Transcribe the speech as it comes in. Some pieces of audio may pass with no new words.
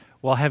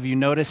Well, have you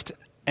noticed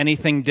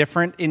anything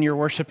different in your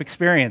worship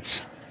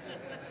experience?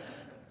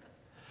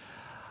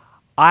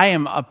 I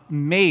am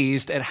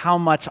amazed at how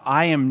much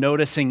I am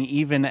noticing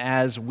even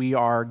as we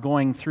are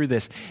going through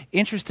this.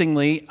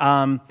 Interestingly,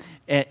 and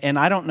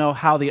I don't know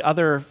how the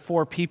other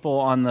four people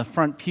on the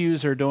front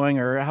pews are doing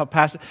or how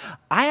Pastor,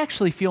 I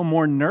actually feel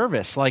more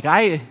nervous. Like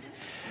in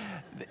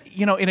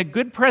a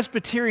good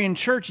Presbyterian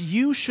church,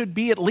 you should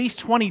be at least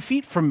 20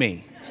 feet from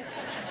me.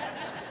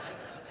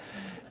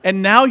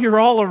 And now you're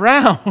all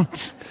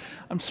around.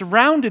 I'm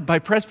surrounded by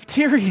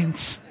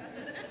Presbyterians.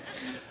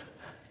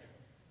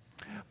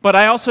 But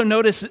I also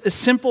notice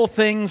simple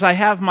things. I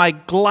have my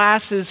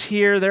glasses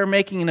here. They're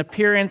making an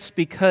appearance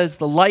because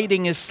the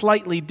lighting is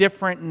slightly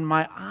different and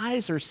my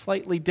eyes are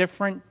slightly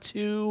different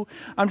too.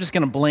 I'm just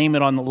going to blame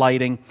it on the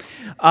lighting.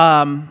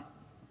 I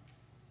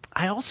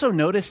also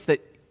notice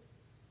that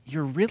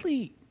you're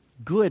really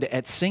good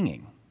at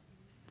singing.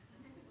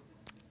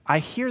 I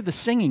hear the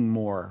singing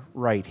more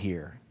right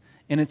here.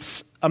 And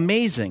it's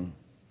amazing.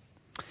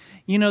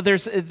 You know,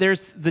 there's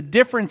the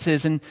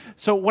differences, and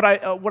so what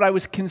I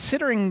was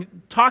considering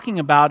talking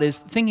about is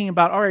thinking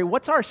about, all right,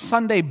 what's our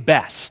Sunday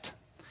best?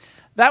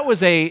 That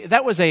was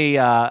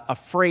a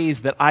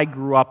phrase that I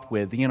grew up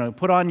with. You know,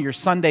 put on your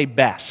Sunday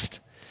best.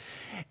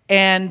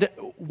 And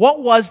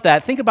what was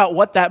that? Think about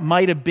what that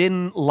might have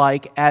been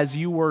like as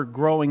you were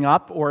growing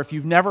up, or if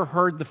you've never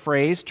heard the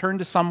phrase, turn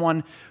to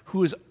someone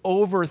who is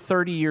over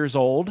 30 years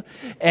old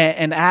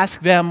and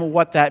ask them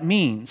what that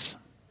means.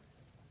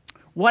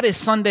 What is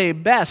Sunday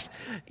best?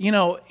 You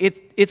know,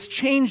 it's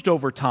changed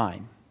over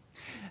time.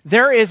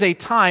 There is a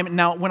time,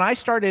 now when I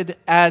started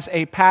as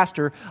a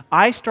pastor,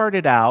 I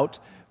started out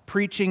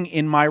preaching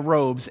in my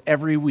robes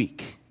every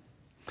week.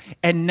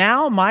 And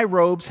now my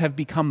robes have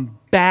become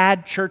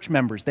bad church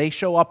members. They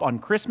show up on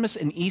Christmas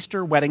and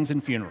Easter, weddings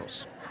and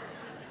funerals.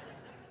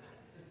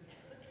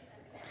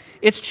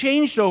 It's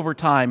changed over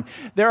time.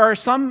 There are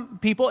some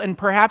people, and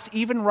perhaps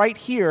even right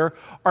here,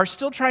 are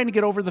still trying to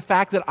get over the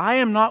fact that I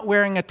am not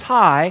wearing a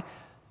tie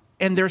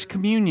and there's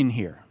communion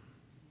here.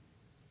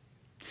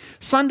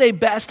 Sunday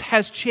best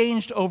has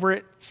changed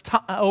over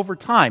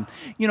time.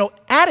 You know,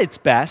 at its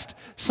best,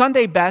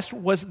 Sunday best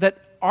was that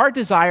our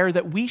desire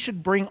that we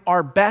should bring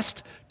our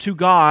best to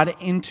God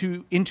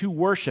into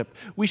worship.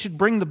 We should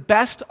bring the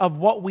best of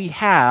what we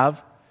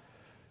have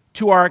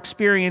to our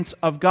experience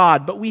of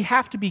God. But we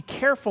have to be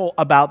careful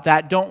about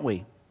that, don't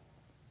we?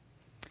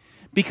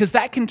 Because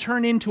that can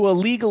turn into a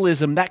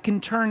legalism. That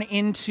can turn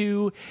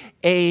into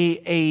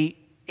a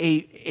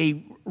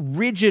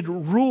rigid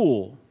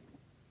rule.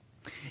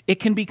 It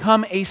can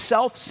become a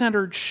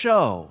self-centered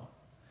show,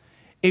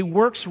 a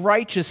works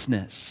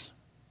righteousness,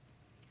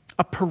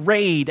 a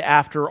parade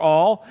after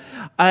all,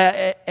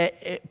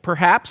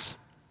 perhaps.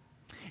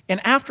 And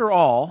after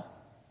all,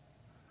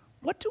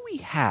 what do we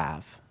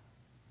have?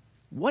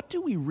 What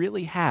do we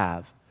really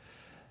have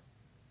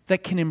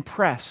that can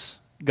impress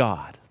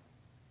God?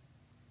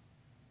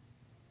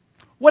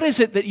 What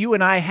is it that you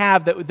and I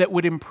have that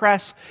would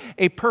impress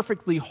a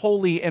perfectly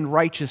holy and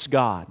righteous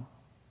God?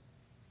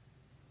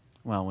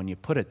 Well, when you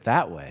put it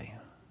that way,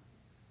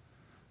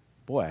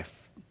 boy, I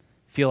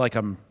feel like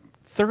I'm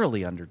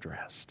thoroughly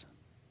underdressed.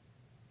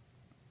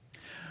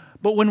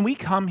 But when we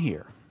come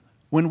here,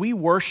 when we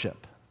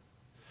worship,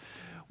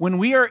 when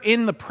we are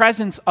in the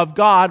presence of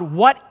God,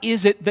 what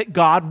is it that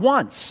God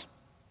wants?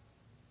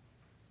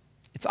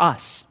 It's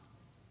us.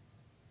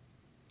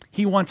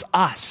 He wants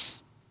us.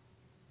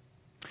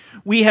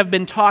 We have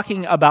been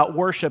talking about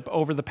worship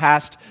over the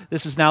past,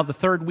 this is now the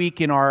third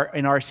week in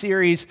our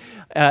series,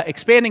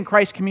 expanding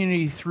Christ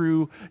community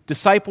through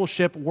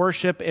discipleship,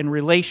 worship, and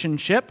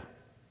relationship.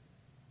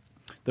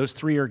 Those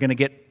three are going to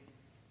get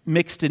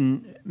mixed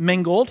and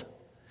mingled.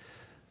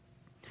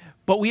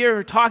 But we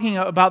are talking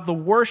about the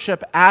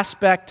worship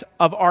aspect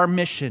of our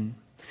mission.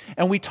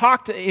 And we're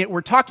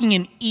talking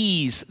in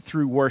ease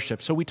through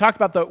worship. So we talked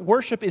about that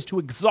worship is to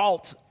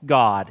exalt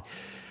God.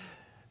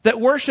 That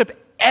worship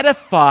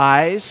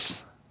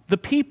edifies the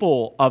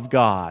people of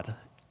God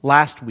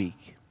last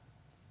week.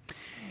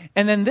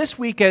 And then this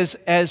week,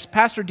 as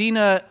Pastor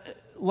Dina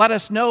let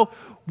us know,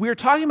 we're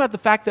talking about the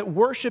fact that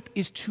worship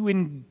is to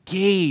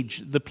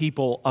engage the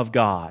people of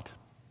God.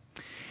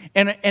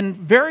 And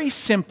very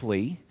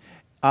simply,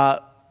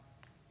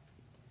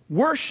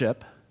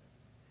 worship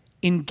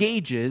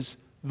engages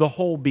the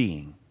whole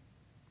being.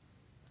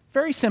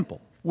 Very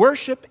simple.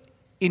 Worship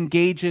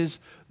engages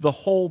the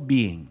whole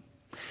being.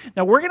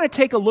 Now, we're going to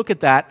take a look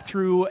at that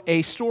through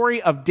a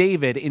story of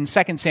David in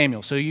 2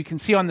 Samuel. So you can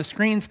see on the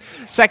screens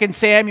 2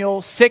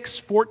 Samuel 6,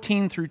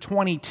 14 through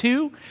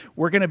 22.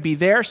 We're going to be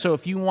there. So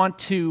if you want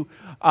to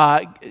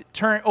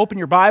open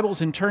your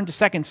Bibles and turn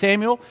to 2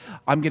 Samuel,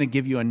 I'm going to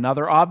give you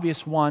another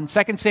obvious one.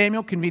 2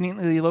 Samuel,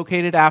 conveniently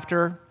located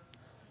after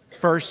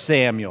 1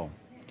 Samuel.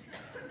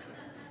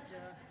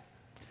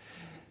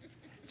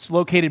 It's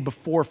located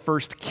before 1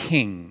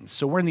 Kings.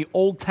 So we're in the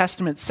Old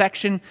Testament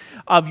section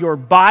of your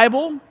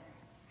Bible.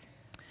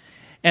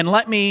 And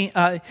let me,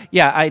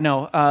 I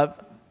know,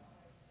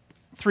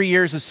 3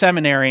 years of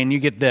seminary and you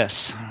get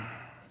this.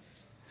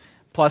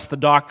 plus the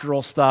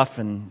doctoral stuff,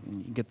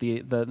 and you get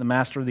the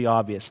master of the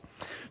obvious.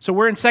 So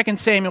we're in 2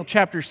 Samuel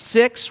chapter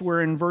 6.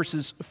 We're in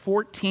verses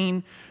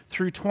 14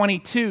 through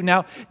 22.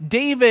 Now,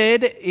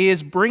 David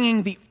is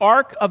bringing the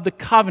Ark of the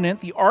Covenant,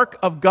 the Ark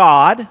of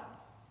God,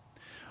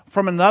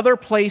 from another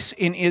place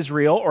in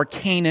Israel, or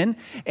Canaan,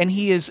 and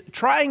he is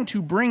trying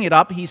to bring it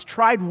up. He's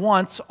tried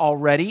once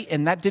already,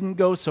 and that didn't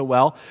go so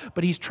well,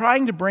 but he's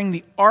trying to bring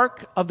the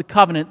Ark of the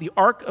Covenant, the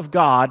Ark of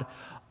God,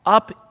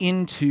 up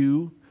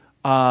into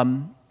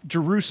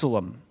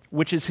Jerusalem,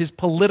 which is his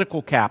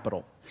political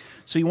capital.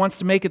 So he wants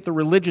to make it the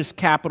religious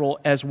capital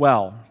as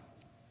well.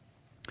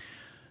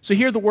 So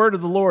hear the word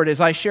of the Lord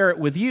as I share it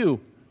with you.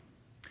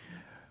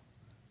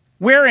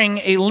 Wearing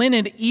a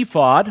linen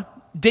ephod,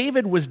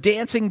 David was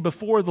dancing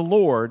before the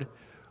Lord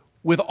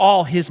with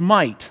all his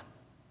might,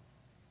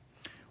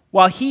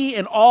 while he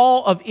and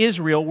all of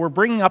Israel were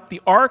bringing up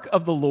the ark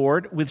of the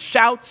Lord with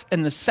shouts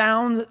and the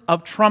sound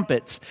of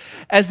trumpets.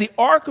 As the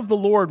ark of the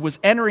Lord was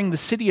entering the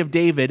city of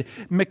David,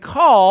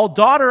 Michal,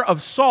 daughter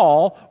of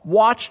Saul,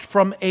 watched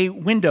from a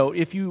window.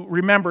 If you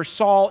remember,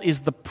 Saul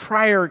is the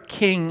prior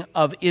king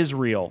of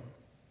Israel.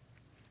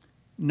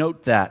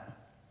 Note that.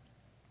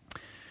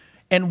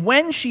 And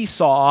when she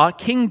saw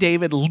King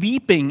David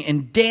leaping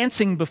and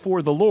dancing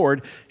before the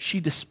Lord, she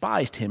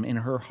despised him in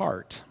her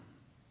heart.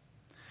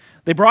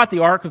 They brought the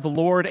ark of the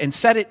Lord and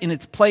set it in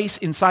its place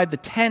inside the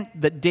tent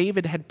that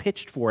David had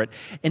pitched for it.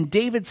 And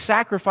David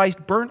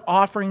sacrificed burnt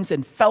offerings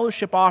and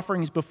fellowship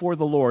offerings before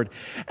the Lord.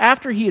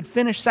 After he had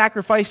finished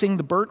sacrificing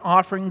the burnt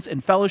offerings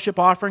and fellowship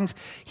offerings,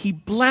 he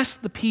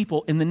blessed the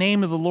people in the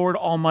name of the Lord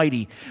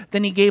Almighty.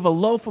 Then he gave a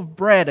loaf of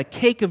bread, a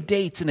cake of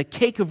dates, and a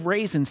cake of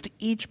raisins to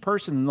each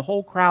person in the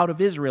whole crowd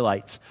of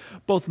Israelites,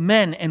 both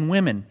men and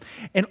women.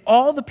 And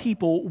all the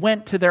people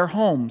went to their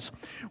homes.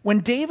 When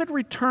David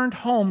returned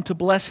home to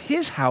bless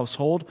his household,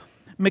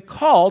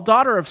 Michal,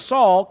 daughter of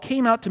Saul,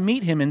 came out to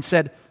meet him and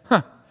said,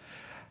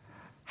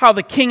 how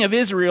the king of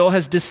Israel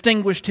has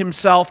distinguished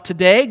himself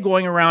today,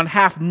 going around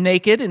half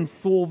naked in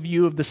full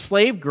view of the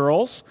slave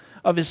girls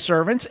of his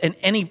servants, and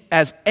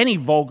as any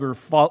vulgar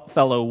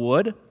fellow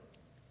would.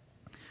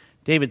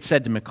 David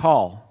said to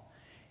Michal,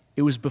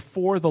 it was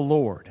before the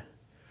Lord,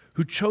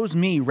 who chose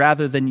me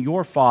rather than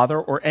your father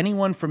or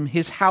anyone from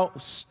his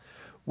house,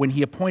 when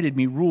he appointed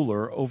me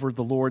ruler over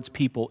the Lord's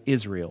people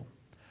Israel.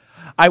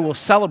 I will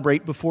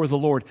celebrate before the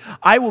Lord.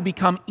 I will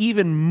become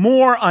even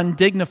more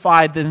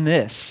undignified than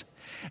this,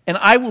 and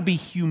I will be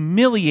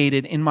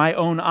humiliated in my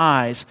own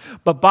eyes.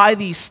 But by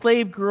these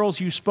slave girls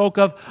you spoke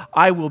of,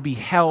 I will be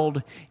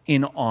held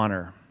in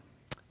honor.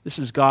 This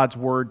is God's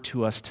word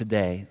to us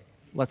today.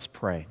 Let's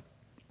pray.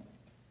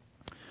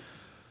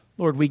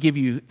 Lord, we give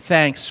you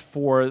thanks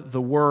for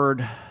the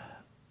word,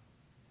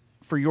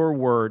 for your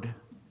word,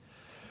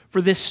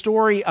 for this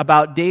story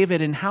about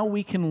David and how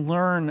we can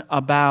learn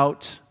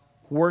about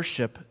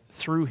worship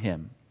through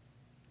him.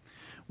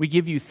 We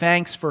give you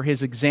thanks for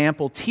his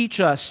example. Teach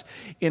us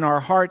in our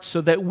hearts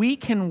so that we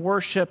can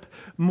worship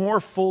more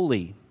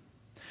fully,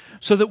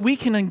 so that we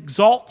can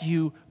exalt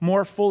you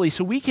more fully,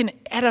 so we can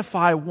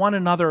edify one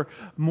another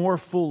more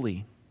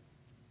fully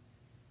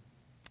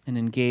and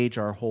engage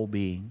our whole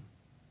being.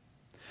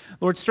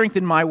 Lord,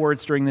 strengthen my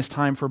words during this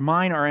time, for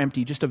mine are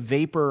empty, just a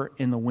vapor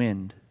in the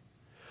wind.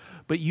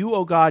 But you,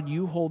 O God,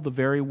 you hold the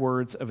very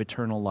words of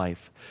eternal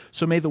life.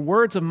 So may the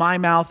words of my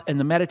mouth and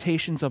the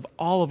meditations of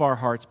all of our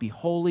hearts be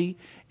holy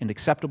and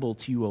acceptable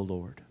to you, O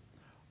Lord,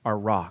 our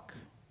rock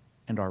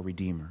and our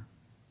Redeemer.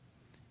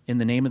 In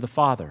the name of the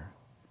Father,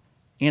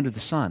 and of the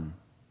Son,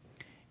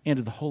 and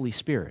of the Holy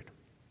Spirit.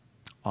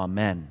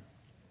 Amen.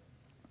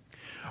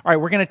 All right,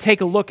 we're going to take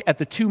a look at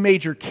the two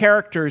major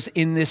characters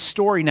in this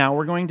story now.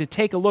 We're going to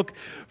take a look,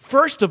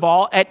 first of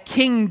all, at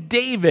King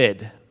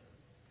David.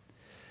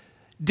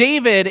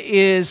 David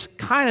is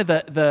kind of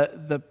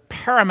the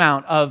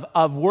paramount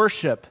of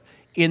worship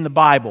in the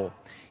Bible.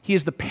 He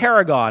is the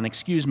paragon,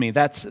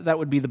 that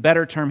would be the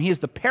better term. He is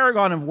the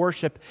paragon of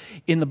worship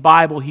in the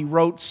Bible. He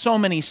wrote so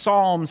many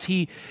psalms.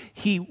 He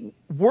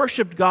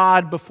worshiped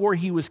God before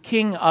he was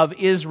king of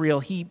Israel.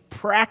 He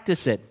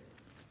practiced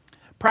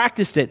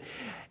it.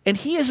 And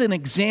he is an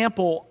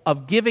example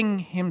of giving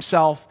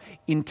himself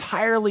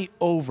entirely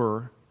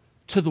over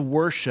to the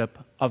worship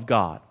of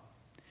God.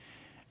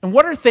 And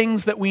what are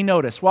things that we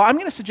notice? Well, I'm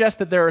going to suggest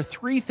that there are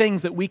three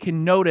things that we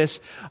can notice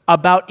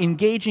about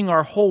engaging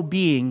our whole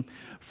being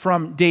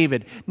from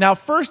David. Now,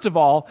 first of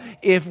all,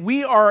 if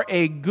we are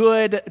a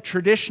good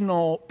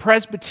traditional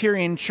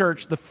Presbyterian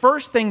church, the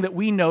first thing that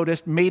we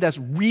noticed made us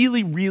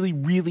really, really,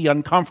 really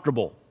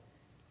uncomfortable.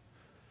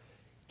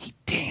 He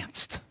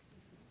danced.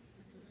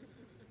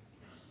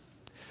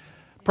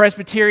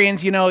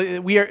 Presbyterians,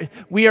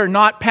 we are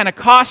not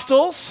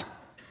Pentecostals.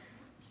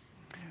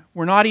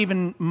 We're not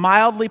even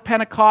mildly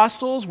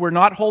Pentecostals. We're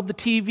not hold the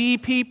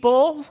TV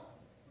people.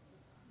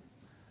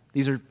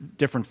 These are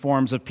different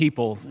forms of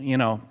people,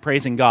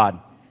 praising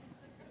God.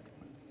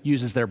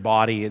 Uses their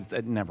body.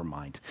 Never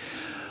mind.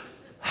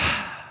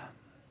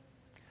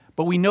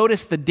 But we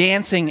notice the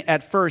dancing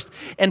at first.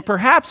 And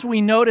perhaps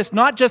we notice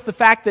not just the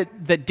fact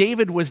that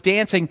David was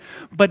dancing,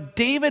 but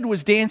David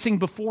was dancing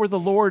before the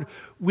Lord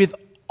with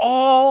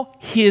all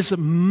his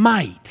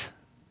might.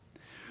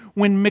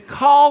 When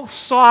Michal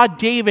saw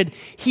David,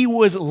 he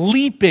was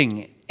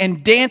leaping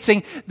and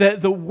dancing.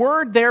 The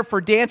word there for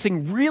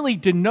dancing really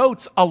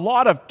denotes a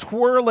lot of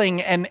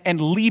twirling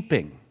and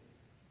leaping.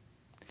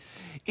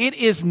 It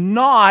is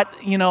not,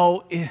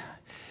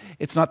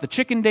 it's not the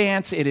chicken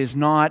dance. It is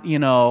not,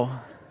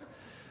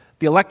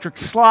 the electric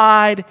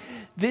slide.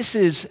 This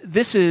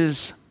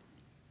is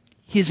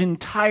his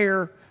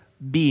entire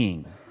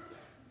being.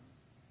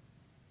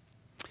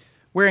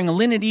 Wearing a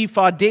linen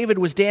ephod, David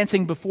was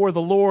dancing before the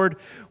Lord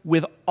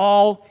with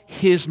all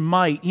his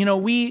might.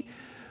 We're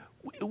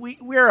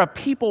a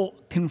people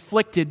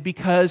conflicted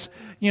because,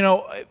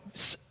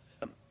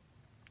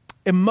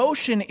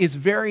 emotion is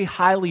very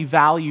highly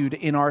valued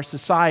in our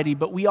society,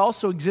 but we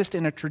also exist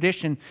in a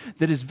tradition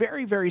that is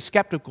very, very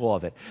skeptical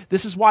of it.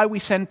 This is why we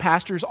send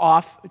pastors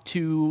off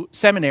to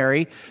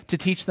seminary to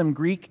teach them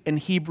Greek and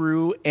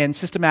Hebrew and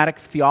systematic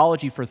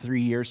theology for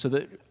 3 years so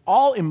that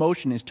all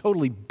emotion is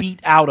totally beat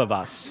out of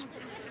us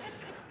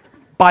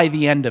by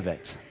the end of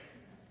it.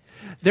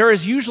 There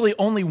is usually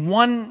only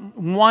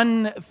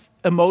one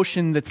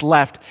emotion that's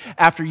left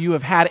after you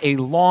have had a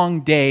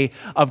long day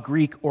of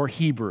Greek or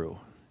Hebrew.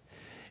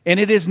 And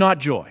it is not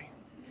joy.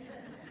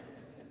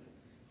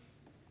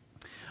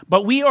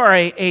 But we are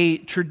a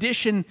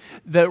tradition,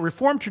 the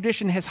Reformed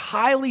tradition has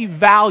highly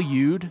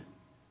valued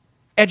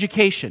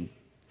education.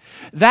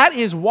 That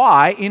is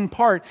why, in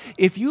part,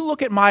 if you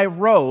look at my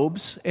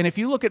robes, and if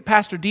you look at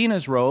Pastor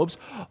Dina's robes,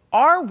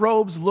 our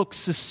robes look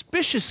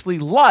suspiciously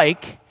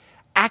like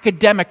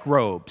academic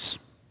robes.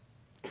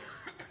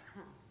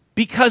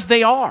 Because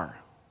they are.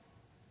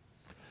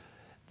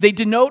 They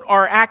denote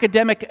our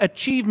academic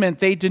achievement.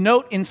 They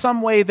denote in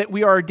some way that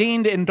we are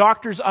ordained and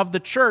doctors of the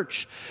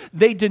church.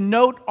 They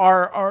denote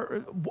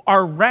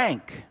our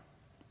rank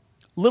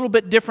a little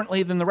bit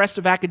differently than the rest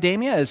of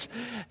academia,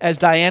 as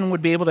Diane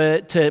would be able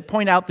to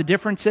point out the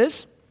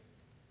differences.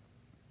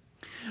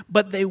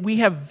 But we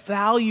have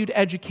valued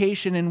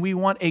education, and we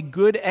want a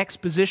good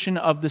exposition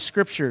of the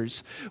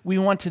Scriptures. We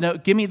want to know,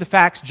 give me the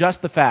facts,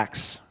 just the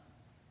facts.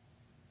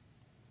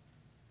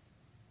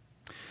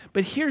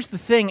 But here's the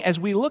thing, as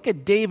we look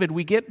at David,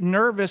 we get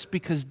nervous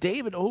because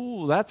David,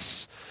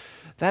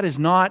 that is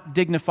not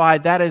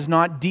dignified, that is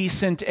not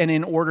decent and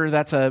in order.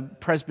 That's a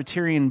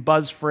Presbyterian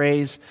buzz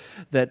phrase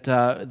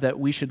that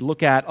we should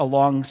look at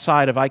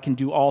alongside of I can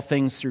do all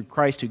things through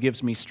Christ who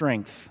gives me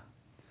strength.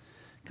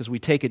 Because we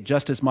take it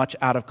just as much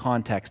out of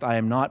context. I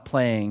am not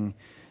playing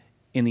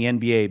in the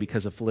NBA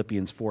because of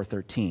Philippians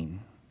 4:13.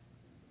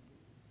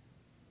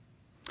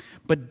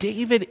 But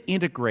David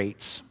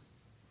integrates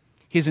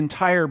his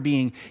entire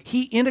being.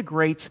 He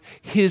integrates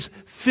his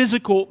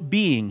physical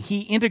being. He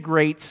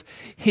integrates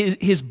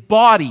his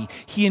body.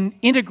 He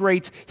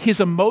integrates his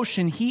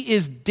emotion. He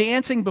is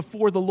dancing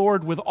before the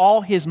Lord with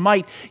all his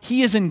might.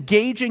 He is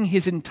engaging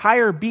his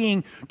entire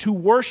being to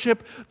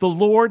worship the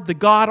Lord, the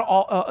God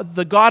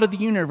of the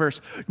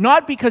universe.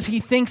 Not because he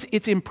thinks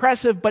it's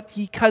impressive, but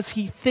because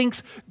he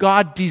thinks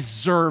God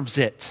deserves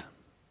it.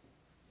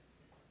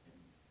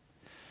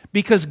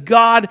 Because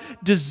God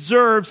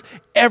deserves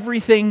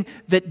everything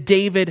that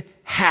David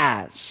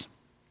has.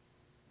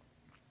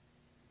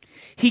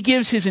 He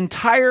gives his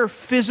entire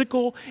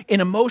physical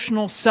and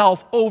emotional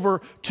self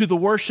over to the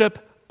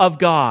worship of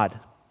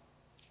God.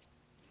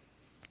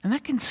 And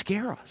that can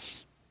scare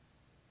us.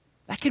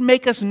 That can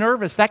make us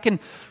nervous. That can,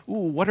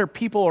 what are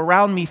people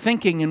around me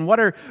thinking and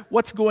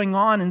what's going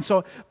on? And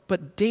so,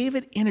 but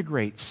David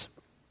integrates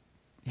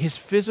his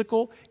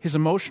physical, his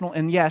emotional,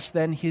 and yes,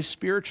 then his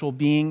spiritual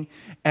being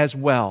as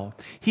well.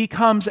 He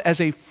comes as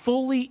a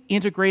fully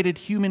integrated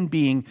human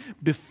being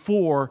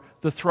before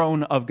the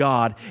throne of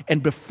God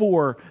and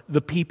before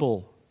the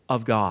people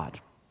of God.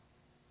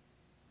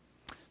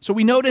 So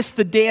we notice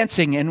the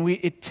dancing, and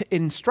it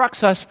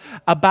instructs us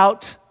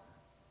about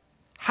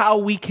how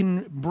we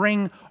can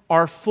bring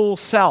our full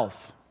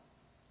self.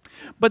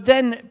 But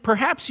then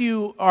perhaps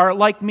you are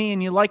like me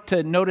and you like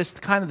to notice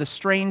kind of the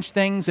strange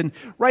things. And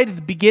right at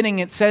the beginning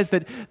it says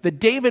that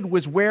David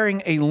was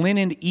wearing a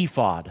linen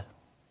ephod.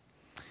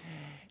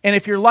 And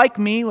if you're like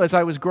me, as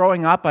I was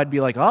growing up, I'd be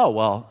like, oh,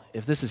 well,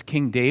 if this is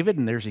King David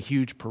and there's a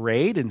huge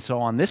parade and so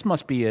on, this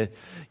must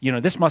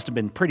have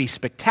been pretty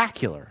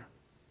spectacular.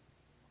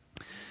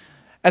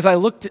 As I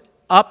looked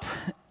up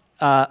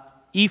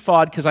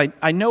ephod, because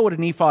I know what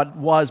an ephod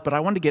was, but I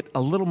wanted to get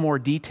a little more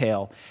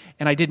detail,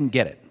 and I didn't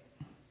get it.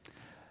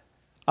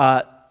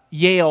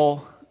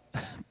 Yale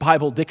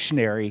Bible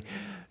Dictionary,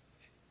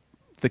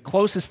 the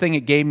closest thing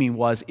it gave me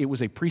was it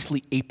was a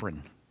priestly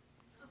apron.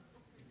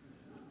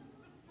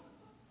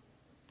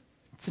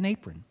 It's an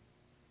apron.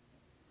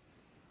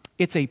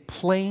 It's a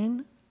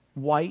plain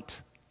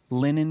white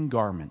linen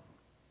garment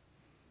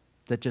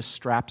that just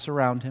straps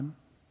around him.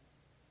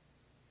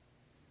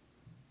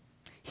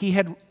 He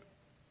had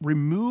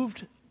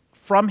removed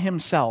from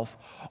himself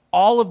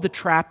all of the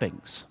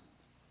trappings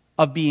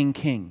of being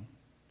king.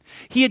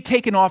 He had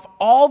taken off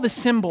all the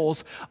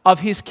symbols of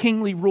his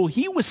kingly rule.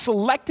 He was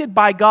selected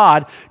by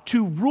God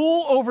to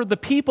rule over the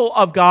people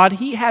of God.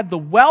 He had the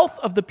wealth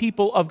of the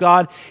people of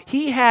God.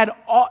 He had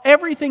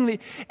everything.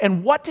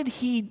 And what did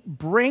he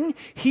bring?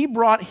 He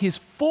brought his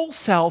full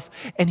self,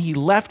 and he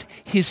left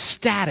his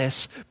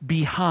status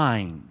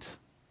behind.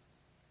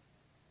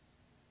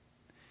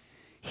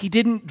 He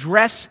didn't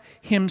dress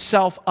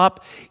himself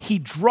up. He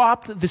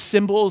dropped the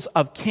symbols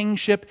of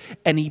kingship,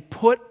 and he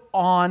put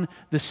on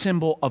the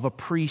symbol of a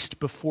priest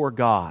before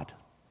God.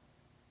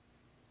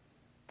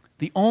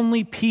 The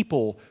only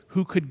people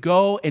who could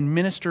go and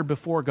minister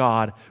before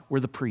God were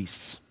the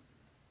priests.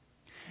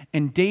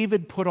 And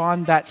David put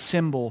on that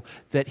symbol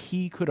that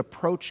he could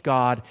approach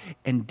God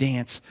and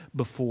dance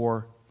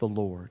before the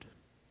Lord.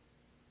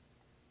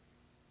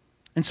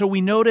 And so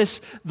we notice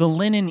the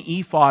linen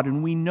ephod,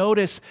 and we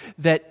notice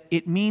that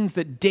it means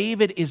that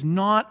David is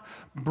not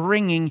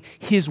bringing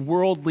his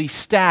worldly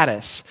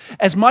status.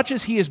 As much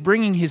as he is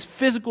bringing his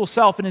physical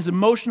self and his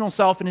emotional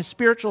self and his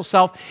spiritual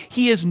self,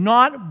 he is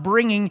not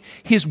bringing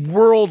his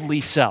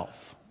worldly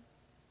self.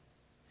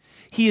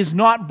 He is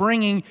not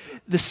bringing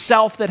the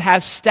self that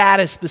has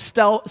status, the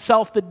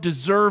self that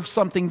deserves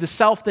something, the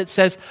self that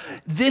says,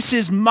 "This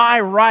is my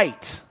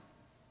right."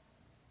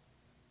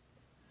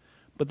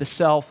 But the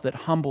self that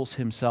humbles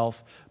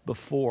himself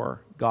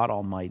before God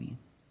Almighty.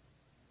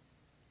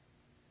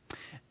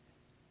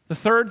 The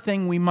third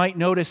thing we might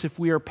notice if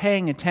we are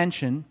paying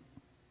attention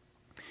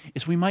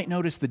is we might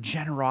notice the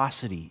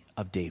generosity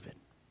of David.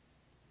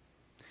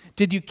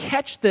 Did you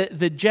catch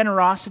the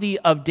generosity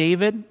of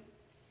David?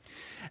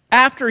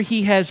 After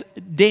he has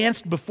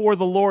danced before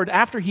the Lord,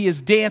 after he has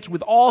danced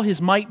with all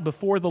his might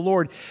before the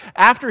Lord,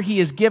 after he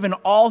has given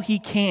all he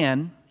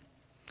can,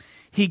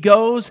 he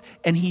goes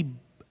and he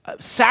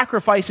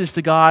sacrifices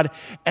to God,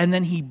 and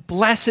then he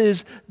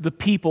blesses the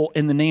people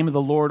in the name of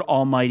the Lord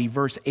Almighty.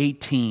 Verse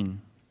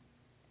 18.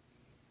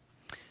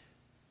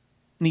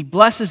 And he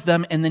blesses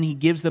them, and then he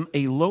gives them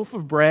a loaf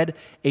of bread,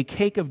 a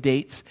cake of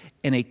dates,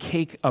 and a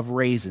cake of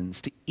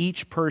raisins to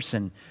each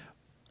person,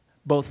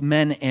 both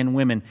men and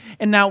women.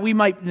 And now we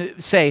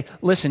might say,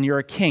 listen, you're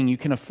a king. You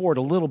can afford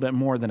a little bit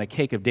more than a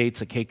cake of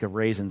dates, a cake of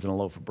raisins, and a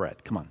loaf of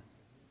bread. Come on.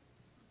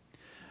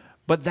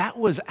 But that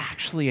was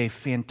actually a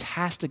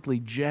fantastically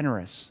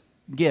generous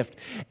gift.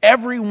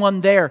 Everyone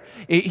there,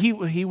 he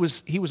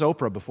was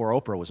Oprah before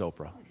Oprah was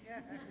Oprah.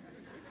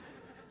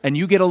 And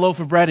you get a loaf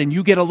of bread, and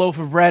you get a loaf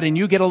of bread, and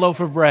you get a loaf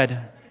of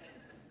bread.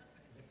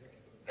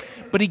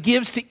 But he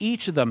gives to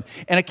each of them.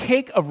 And a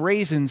cake of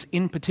raisins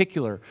in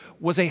particular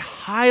was a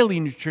highly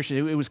nutritious,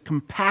 it was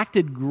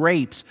compacted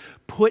grapes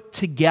put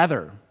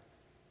together.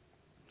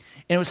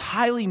 And it was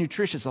highly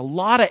nutritious, a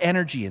lot of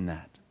energy in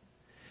that.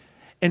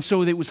 And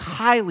so it was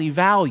highly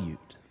valued.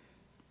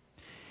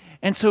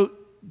 And so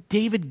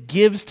David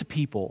gives to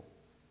people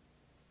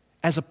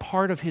as a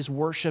part of his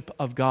worship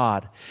of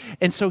God.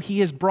 And so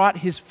he has brought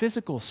his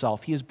physical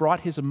self, he has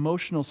brought his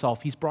emotional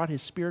self, he's brought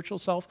his spiritual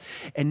self,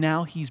 and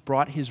now he's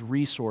brought his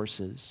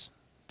resources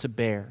to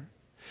bear.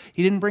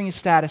 He didn't bring his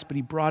status, but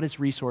he brought his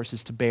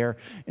resources to bear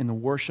in the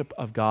worship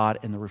of God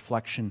and the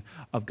reflection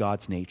of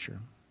God's nature.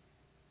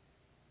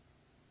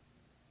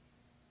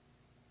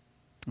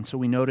 And so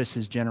we notice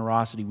his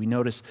generosity. We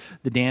notice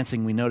the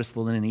dancing. We notice the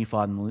linen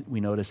ephod. And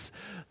we notice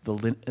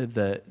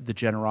the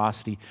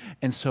generosity.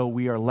 And so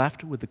we are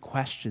left with the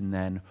question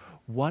then,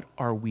 what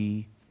are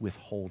we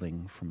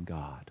withholding from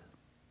God?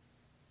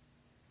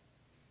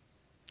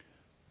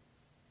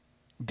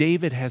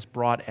 David has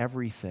brought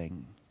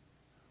everything.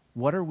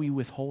 What are we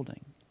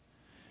withholding?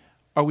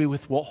 Are we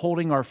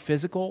withholding our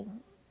physical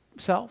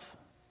self?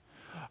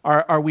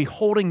 Are we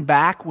holding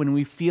back when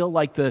we feel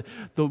like the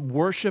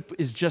worship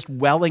is just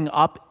welling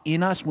up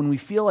in us, when we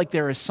feel like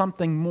there is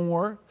something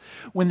more,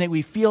 when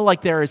we feel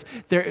like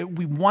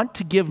we want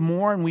to give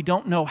more and we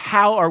don't know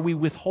how? Are we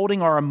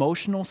withholding our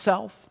emotional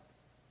self?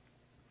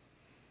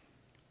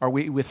 Are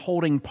we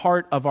withholding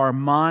part of our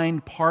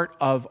mind, part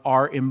of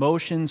our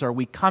emotions? Are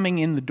we coming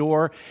in the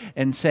door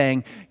and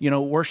saying,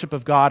 worship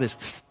of God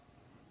is...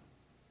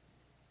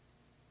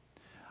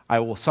 I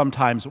will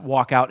sometimes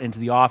walk out into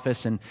the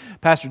office, and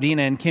Pastor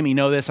Dina and Kimmy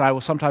know this, and I will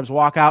sometimes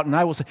walk out and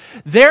I will say,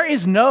 there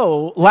is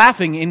no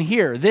laughing in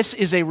here. This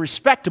is a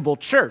respectable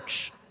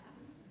church.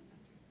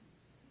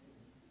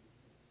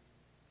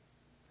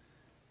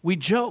 We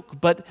joke,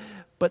 but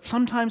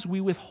sometimes we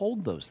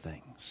withhold those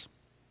things.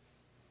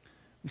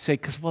 We say,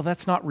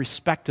 that's not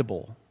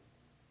respectable.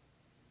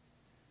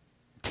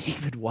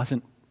 David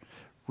wasn't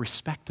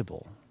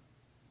respectable.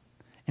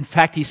 In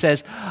fact, he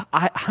says,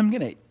 I'm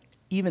going to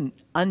even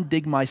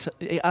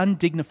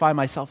undignify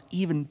myself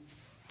even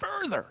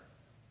further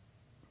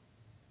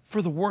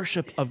for the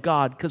worship of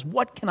God, because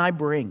what can I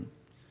bring?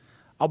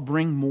 I'll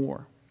bring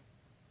more.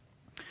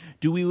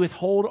 Do we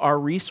withhold our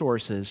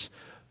resources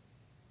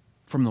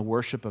from the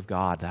worship of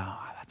God?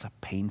 That's a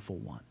painful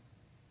one.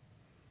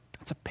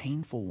 That's a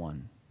painful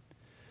one.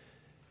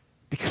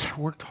 Because I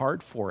worked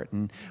hard for it,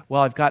 and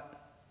I've got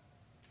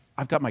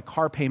my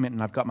car payment,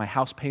 and I've got my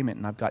house payment,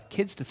 and I've got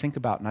kids to think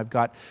about, and I've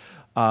got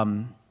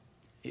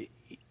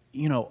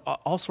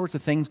all sorts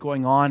of things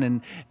going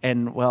on,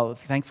 and well,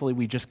 thankfully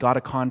we just got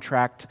a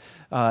contract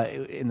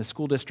in the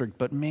school district,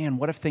 but man,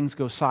 what if things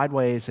go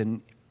sideways,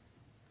 and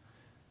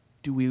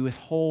do we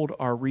withhold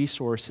our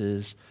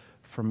resources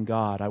from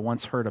God? I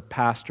once heard a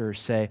pastor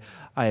say,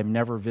 I have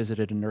never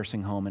visited a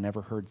nursing home and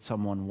never heard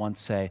someone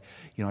once say,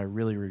 I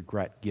really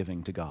regret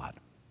giving to God.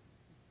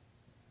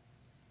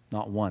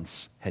 Not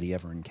once had he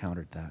ever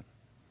encountered that.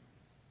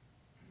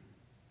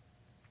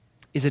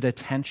 Is it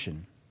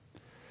attention?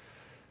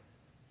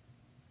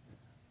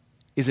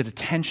 Is it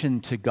attention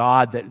to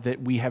God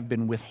that we have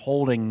been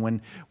withholding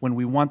when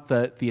we want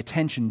the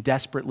attention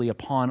desperately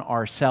upon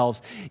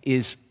ourselves?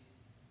 Is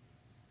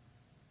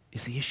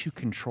the issue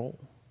control?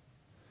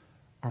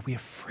 Are we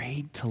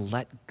afraid to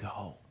let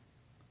go?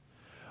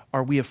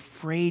 Are we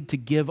afraid to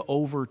give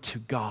over to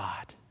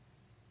God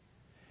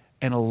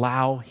and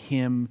allow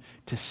Him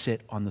to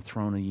sit on the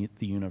throne of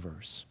the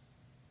universe?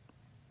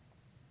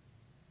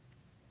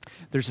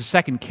 There's a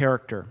second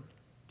character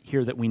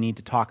here that we need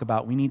to talk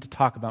about. We need to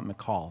talk about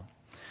Michal.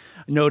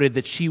 I noted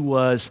that she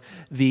was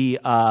the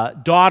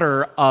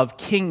daughter of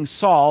King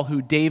Saul,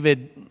 who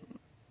David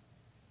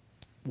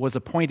was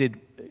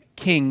appointed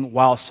king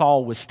while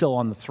Saul was still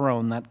on the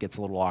throne. That gets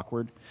a little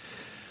awkward.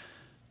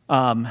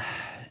 And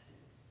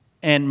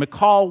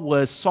Michal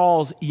was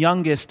Saul's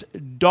youngest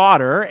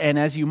daughter, and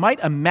as you might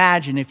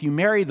imagine, if you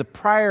marry the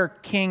prior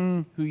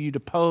king who you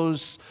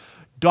depose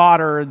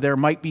daughter, there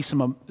might be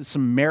some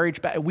marriage.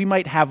 We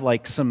might have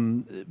like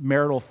some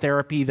marital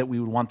therapy that we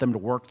would want them to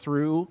work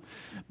through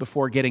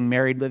before getting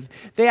married.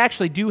 They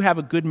actually do have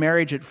a good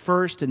marriage at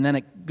first, and then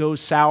it goes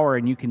sour,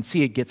 and you can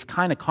see it gets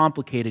kind of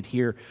complicated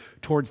here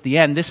towards the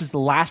end. This is the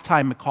last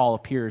time Michal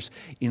appears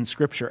in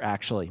Scripture,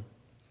 actually.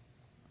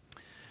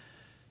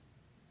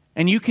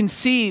 And you can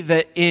see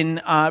that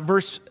in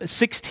verse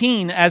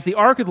 16, as the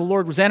ark of the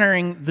Lord was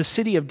entering the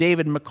city of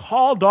David,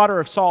 Michal, daughter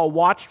of Saul,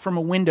 watched from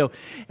a window.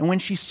 And when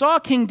she saw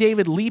King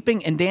David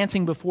leaping and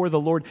dancing before the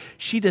Lord,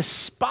 she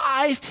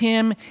despised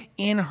him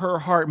in her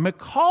heart.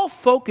 Michal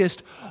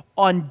focused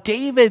on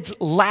David's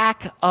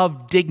lack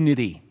of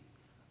dignity.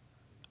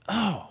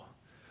 Oh,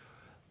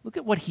 look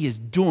at what he is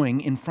doing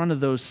in front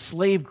of those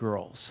slave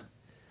girls.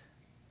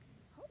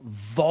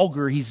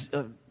 Vulgar, he's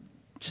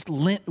just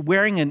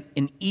wearing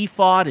an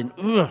ephod and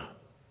ugh.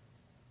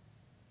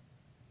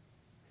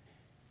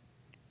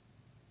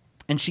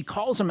 And she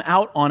calls him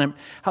out on him,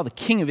 how the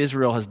king of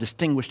Israel has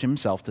distinguished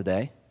himself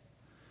today,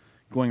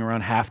 going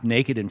around half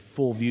naked in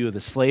full view of the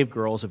slave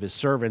girls of his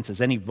servants, as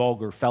any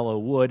vulgar fellow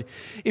would.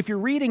 If you're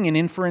reading an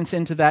inference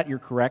into that, you're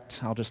correct.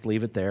 I'll just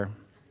leave it there.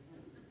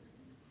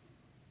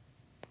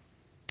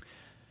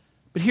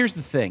 But here's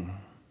the thing.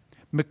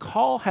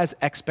 Michal has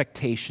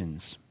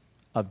expectations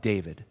of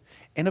David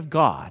and of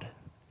God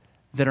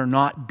that are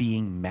not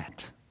being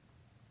met.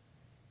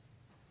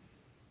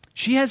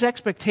 She has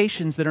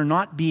expectations that are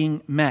not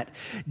being met.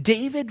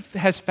 David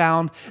has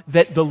found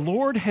that the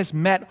Lord has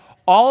met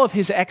all of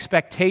his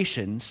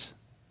expectations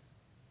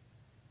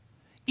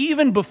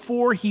even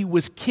before he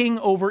was king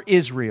over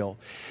Israel.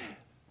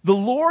 The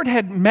Lord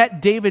had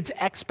met David's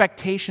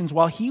expectations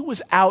while he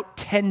was out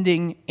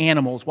tending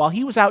animals, while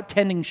he was out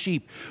tending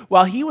sheep,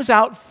 while he was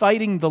out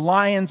fighting the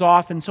lions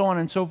off and so on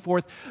and so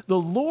forth. The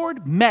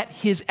Lord met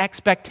his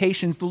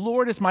expectations. The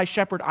Lord is my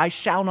shepherd, I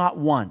shall not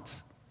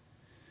want.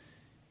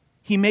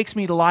 He makes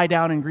me to lie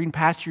down in green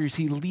pastures.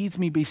 He leads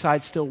me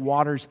beside still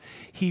waters.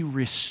 He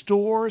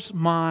restores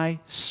my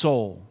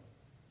soul.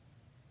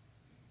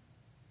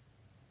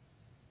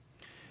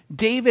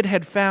 David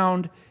had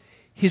found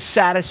his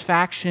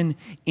satisfaction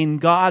in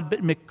God,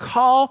 but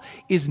Michal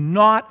is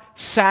not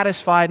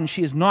satisfied, and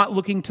she is not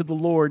looking to the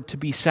Lord to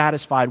be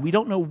satisfied. We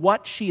don't know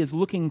what she is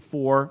looking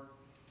for,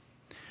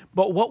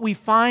 but what we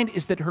find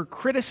is that her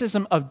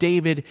criticism of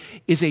David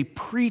is a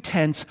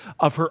pretense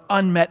of her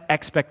unmet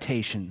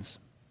expectations.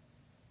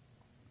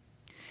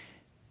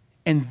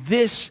 And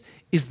this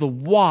is the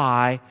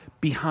why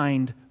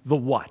behind the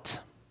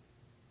what.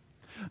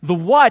 The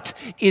what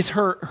is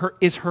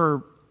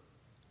her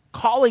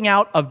calling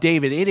out of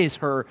David. It is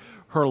her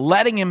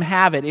letting him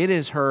have it. It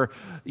is her,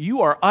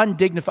 you are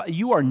undignified.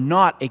 You are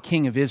not a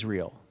king of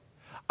Israel.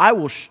 I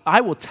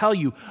will tell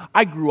you,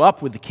 I grew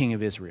up with the king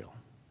of Israel.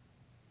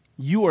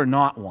 You are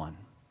not one.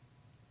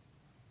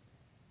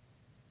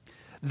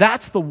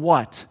 That's the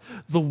what.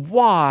 The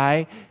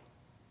why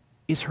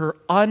is her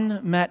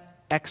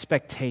unmet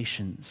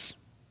expectations.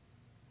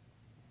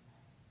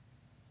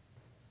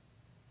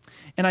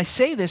 And I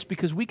say this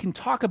because we can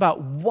talk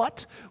about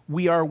what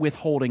we are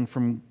withholding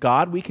from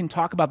God. We can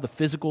talk about the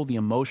physical, the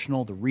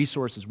emotional, the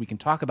resources. We can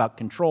talk about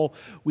control.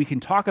 We can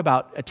talk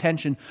about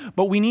attention.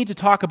 But we need to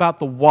talk about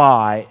the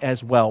why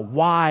as well.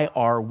 Why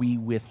are we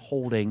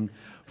withholding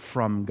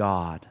from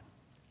God?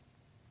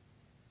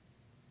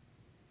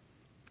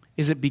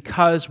 Is it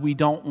because we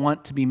don't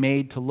want to be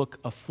made to look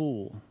a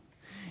fool?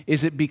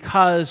 Is it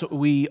because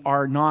we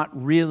are not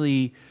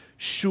really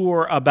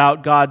sure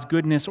about God's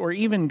goodness or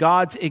even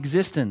God's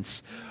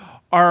existence?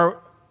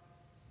 Are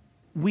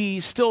we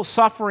still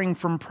suffering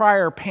from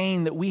prior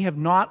pain that we have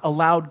not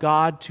allowed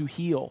God to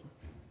heal?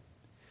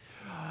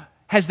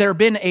 Has there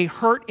been a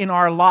hurt in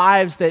our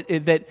lives that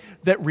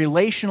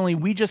relationally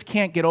we just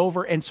can't get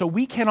over, and so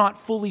we cannot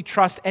fully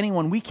trust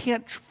anyone? We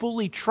can't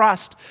fully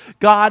trust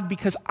God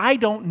because I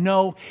don't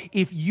know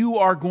if you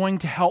are going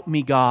to help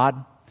me,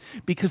 God,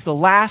 because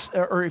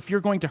or if you're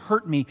going to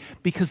hurt me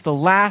because the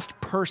last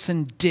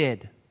person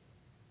did.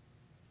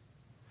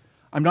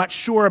 I'm not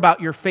sure about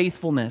your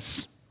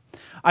faithfulness.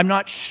 I'm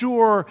not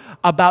sure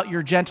about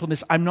your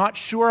gentleness. I'm not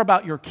sure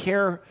about your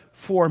care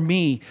for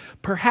me.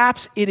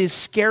 Perhaps it is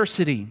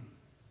scarcity.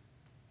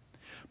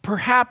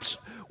 Perhaps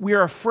we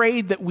are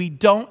afraid that we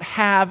don't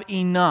have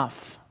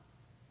enough.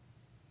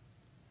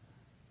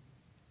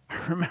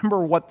 I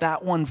remember what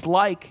that one's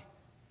like.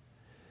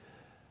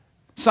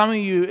 Some of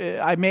you,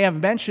 I may have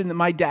mentioned that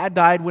my dad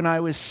died when I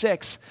was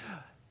 6.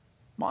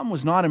 Mom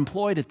was not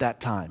employed at that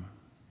time.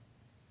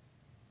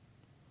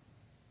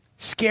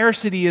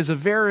 Scarcity is a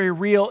very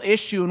real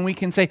issue, and we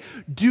can say,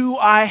 do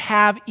I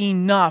have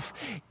enough?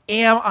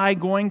 Am I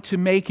going to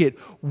make it?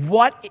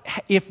 What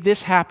if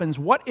this happens?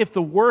 What if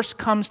the worst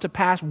comes to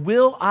pass?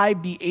 Will I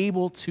be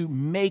able to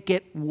make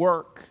it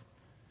work?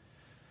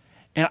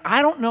 And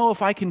I don't know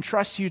if I can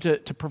trust you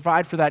to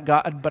provide for that,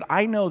 God, but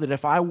I know that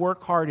if I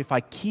work hard, if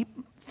I keep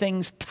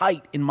things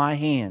tight in my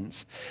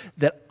hands,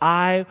 that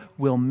I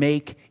will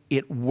make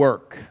it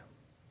work.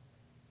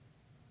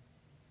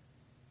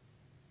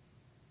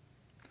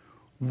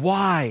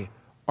 Why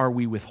are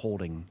we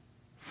withholding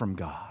from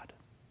God?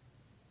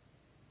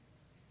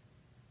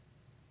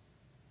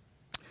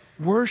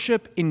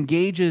 Worship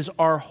engages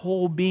our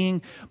whole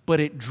being, but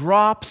it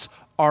drops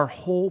our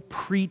whole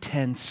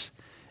pretense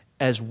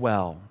as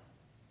well.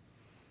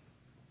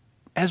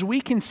 As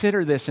we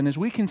consider this, and as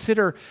we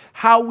consider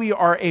how we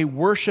are a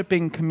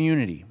worshiping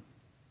community,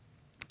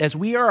 as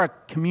we are a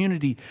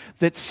community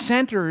that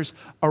centers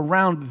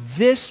around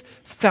this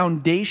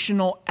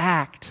foundational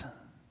act,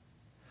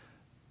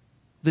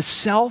 the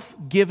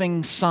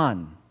self-giving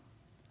Son,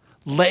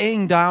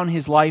 laying down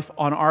his life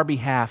on our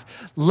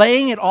behalf,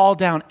 laying it all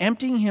down,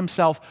 emptying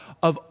himself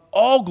of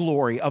all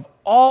glory, of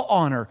all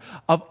honor,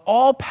 of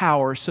all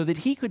power, so that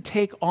he could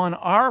take on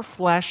our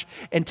flesh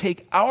and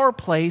take our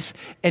place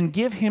and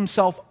give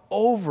himself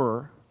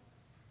over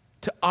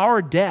to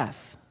our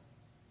death.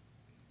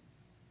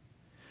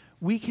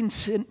 We can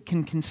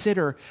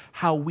consider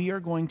how we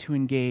are going to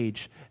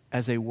engage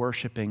as a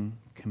worshiping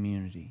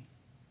community.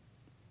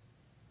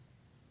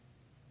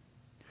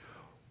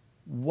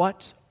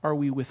 What are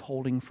we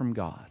withholding from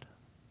God?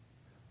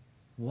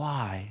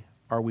 Why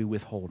are we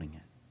withholding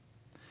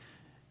it?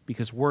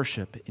 Because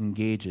worship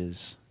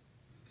engages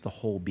the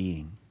whole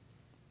being.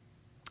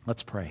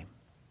 Let's pray.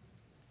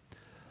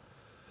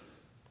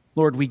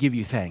 Lord, we give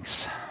you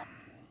thanks.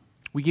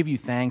 We give you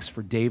thanks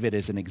for David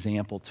as an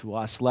example to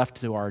us.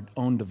 Left to our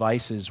own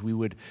devices, we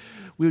would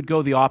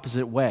go the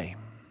opposite way.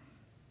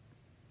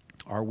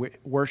 Our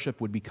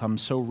worship would become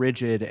so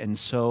rigid and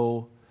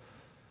so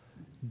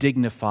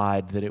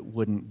dignified that it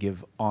wouldn't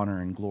give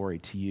honor and glory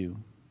to you.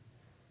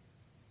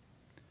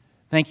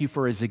 Thank you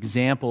for his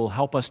example.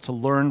 Help us to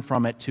learn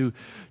from it, to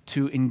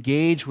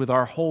engage with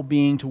our whole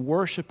being, to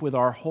worship with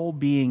our whole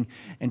being,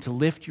 and to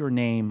lift your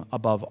name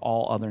above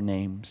all other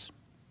names.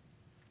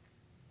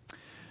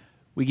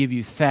 We give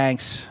you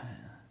thanks.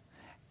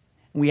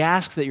 We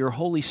ask that your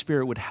Holy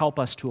Spirit would help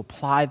us to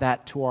apply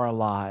that to our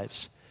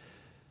lives.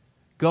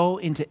 Go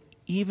into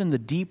even the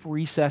deep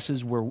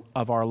recesses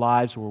of our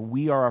lives where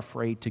we are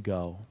afraid to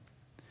go,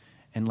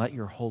 and let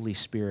your Holy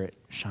Spirit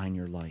shine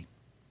your light.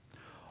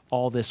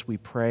 All this we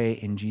pray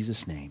in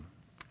Jesus' name.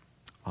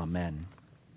 Amen.